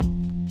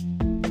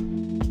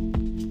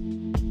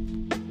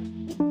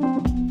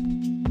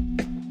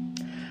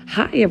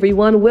Hi,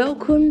 everyone.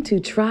 Welcome to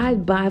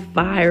Tried by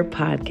Fire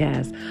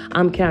podcast.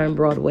 I'm Karen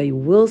Broadway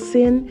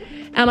Wilson,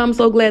 and I'm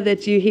so glad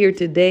that you're here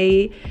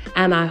today.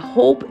 And I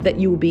hope that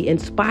you will be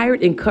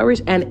inspired,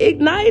 encouraged, and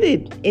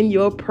ignited in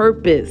your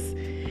purpose.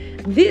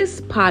 This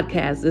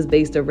podcast is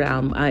based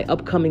around my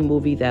upcoming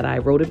movie that I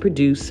wrote and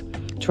produced,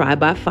 Tried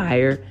by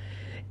Fire.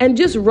 And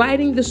just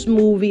writing this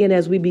movie, and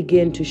as we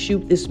begin to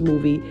shoot this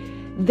movie,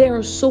 there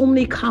are so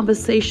many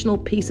conversational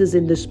pieces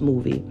in this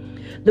movie.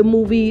 The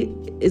movie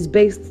is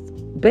based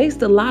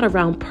a lot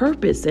around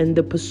purpose and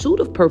the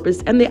pursuit of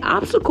purpose and the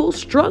obstacles,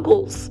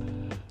 struggles,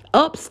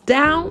 ups,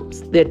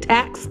 downs, the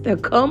attacks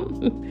that come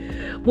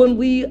when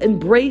we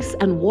embrace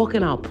and walk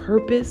in our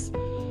purpose.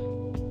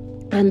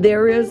 And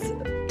there is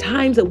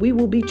times that we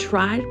will be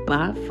tried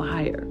by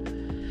fire.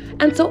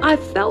 And so I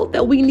felt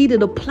that we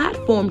needed a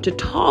platform to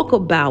talk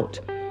about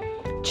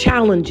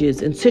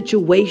challenges and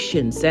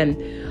situations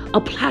and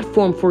a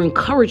platform for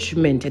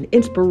encouragement and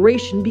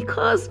inspiration,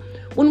 because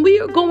when we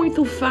are going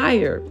through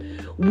fire,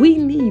 we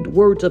need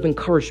words of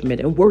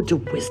encouragement and words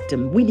of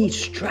wisdom. We need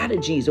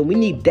strategies and we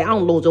need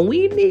downloads and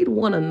we need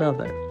one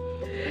another.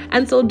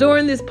 And so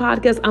during this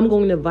podcast, I'm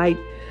going to invite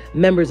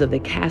members of the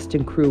cast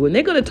and crew, and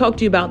they're going to talk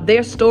to you about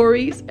their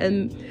stories,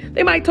 and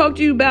they might talk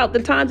to you about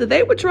the times that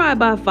they were tried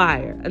by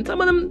fire. And some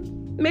of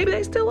them, maybe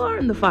they still are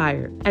in the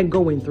fire and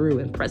going through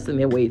and pressing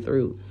their way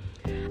through.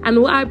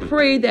 And I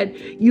pray that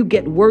you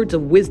get words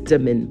of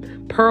wisdom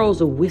and pearls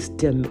of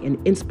wisdom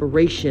and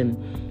inspiration.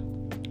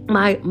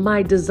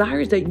 My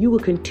desire is that you will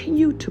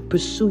continue to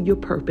pursue your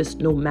purpose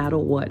no matter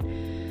what.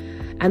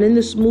 And in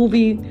this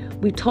movie,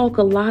 we talk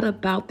a lot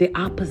about the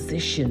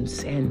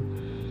oppositions and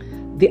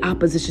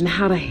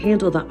how to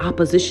handle the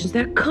oppositions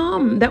that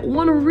come, that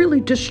want to really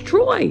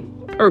destroy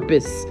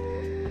purpose,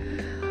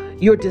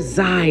 your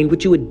design,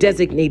 what you were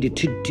designated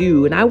to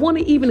do. And I want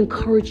to even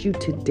encourage you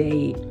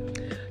today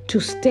to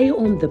stay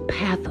on the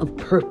path of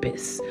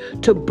purpose,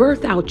 to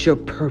birth out your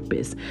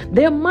purpose.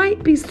 There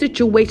might be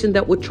situations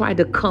that will try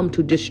to come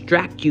to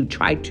distract you,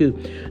 try to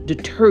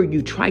deter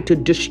you, try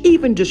to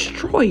even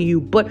destroy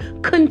you, but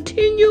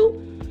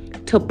continue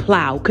to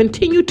plow,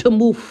 continue to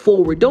move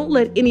forward. Don't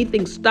let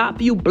anything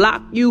stop you,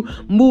 block you,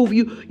 move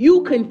you.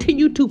 You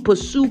continue to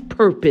pursue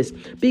purpose,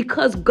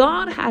 because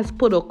God has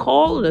put a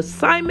call, an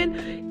assignment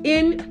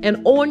in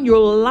and on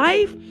your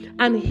life,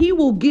 and He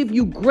will give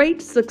you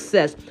great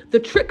success. The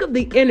trick of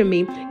the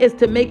enemy is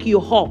to make you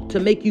halt, to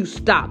make you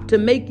stop, to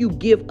make you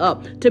give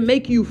up, to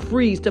make you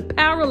freeze, to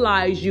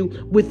paralyze you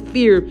with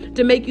fear,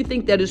 to make you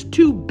think that it's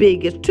too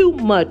big, it's too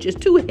much, it's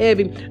too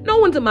heavy. No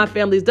one's in my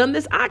family has done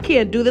this. I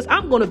can't do this.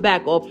 I'm going to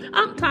back off.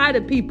 I'm tired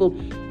of people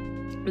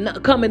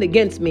coming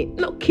against me.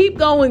 No, keep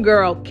going,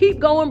 girl. Keep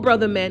going,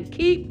 brother, man.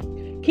 Keep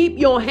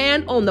your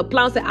hand on the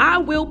plow. Say, I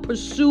will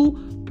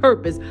pursue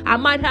purpose. I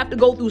might have to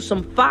go through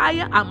some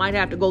fire. I might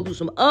have to go through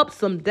some ups,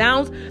 some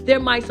downs. There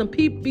might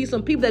be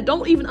some people that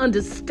don't even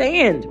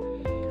understand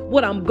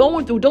what I'm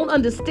going through, don't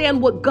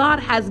understand what God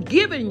has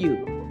given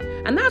you.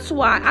 And that's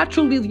why I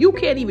truly believe you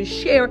can't even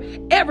share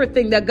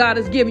everything that God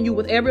has given you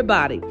with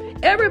everybody.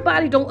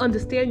 Everybody don't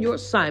understand your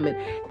assignment.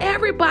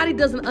 Everybody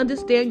doesn't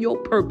understand your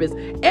purpose.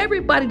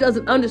 Everybody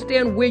doesn't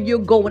understand where you're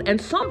going.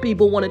 And some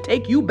people want to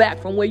take you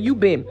back from where you've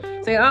been.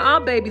 Say,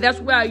 baby,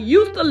 that's where I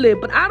used to live,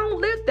 but I don't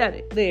live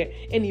there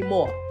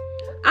anymore.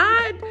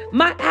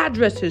 My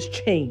address has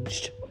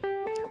changed.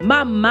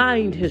 My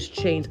mind has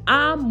changed.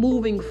 I'm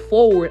moving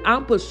forward.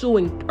 I'm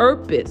pursuing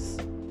purpose.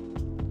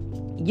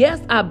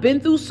 Yes, I've been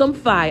through some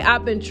fire.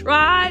 I've been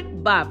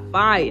tried by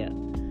fire.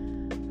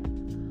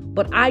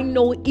 But I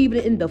know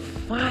even in the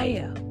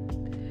fire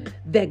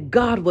that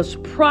God was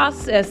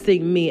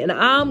processing me, and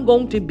I'm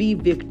going to be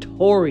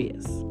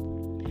victorious.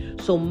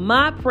 So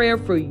my prayer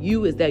for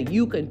you is that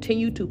you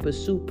continue to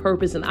pursue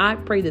purpose. And I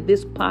pray that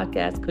this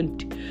podcast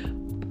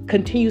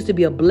continues to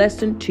be a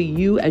blessing to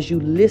you as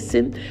you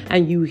listen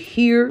and you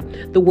hear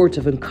the words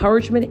of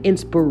encouragement,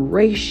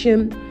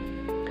 inspiration,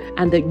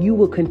 and that you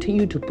will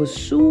continue to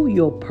pursue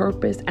your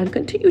purpose and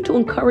continue to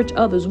encourage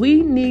others.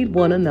 We need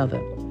one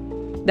another.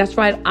 That's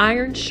right.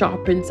 Iron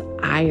sharpens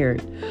iron.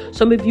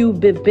 Some of you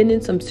have been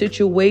in some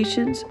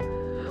situations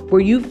where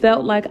you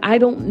felt like, I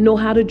don't know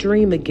how to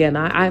dream again.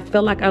 I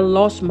felt like I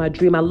lost my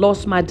dream. I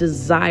lost my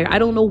desire. I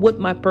don't know what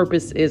my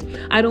purpose is.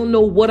 I don't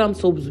know what I'm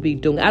supposed to be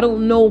doing. I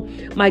don't know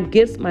my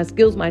gifts, my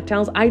skills, my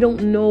talents. I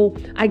don't know.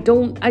 I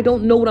don't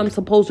know what I'm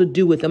supposed to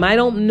do with them. I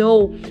don't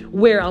know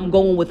where I'm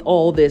going with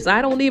all this.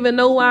 I don't even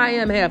know who I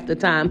am half the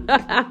time.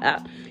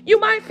 You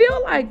might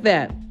feel like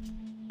that.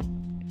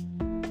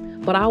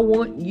 But I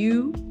want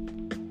you,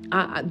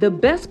 the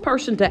best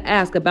person to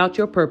ask about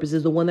your purpose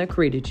is the one that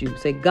created you.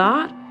 Say,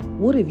 God,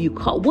 what have you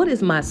called? What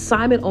is my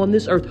assignment on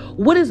this earth?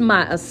 What is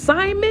my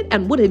assignment,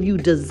 and what have you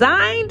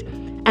designed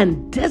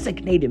and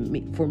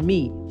designated for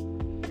me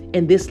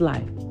in this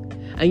life?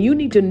 And you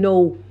need to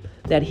know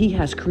that He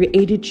has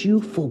created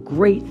you for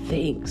great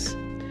things.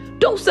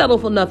 Don't settle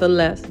for nothing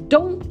less.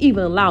 Don't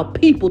even allow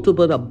people to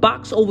put a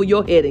box over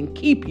your head and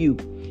keep you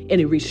in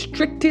a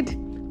restricted,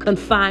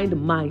 confined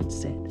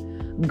mindset.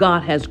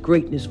 God has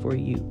greatness for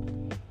you,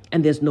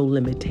 and there's no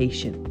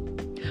limitation.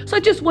 So I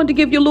just wanted to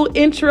give you a little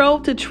intro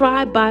to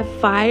Tried by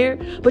Fire,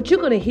 but you're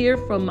going to hear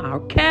from our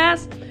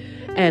cast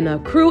and our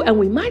crew, and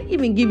we might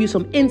even give you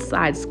some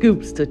inside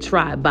scoops to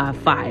Tried by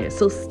Fire.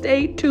 So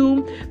stay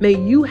tuned. May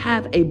you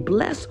have a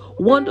blessed,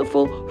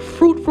 wonderful,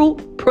 fruitful,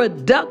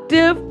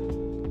 productive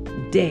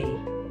day.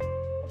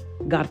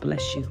 God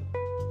bless you.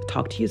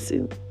 Talk to you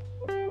soon.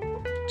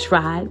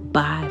 Tried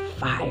by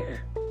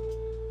Fire.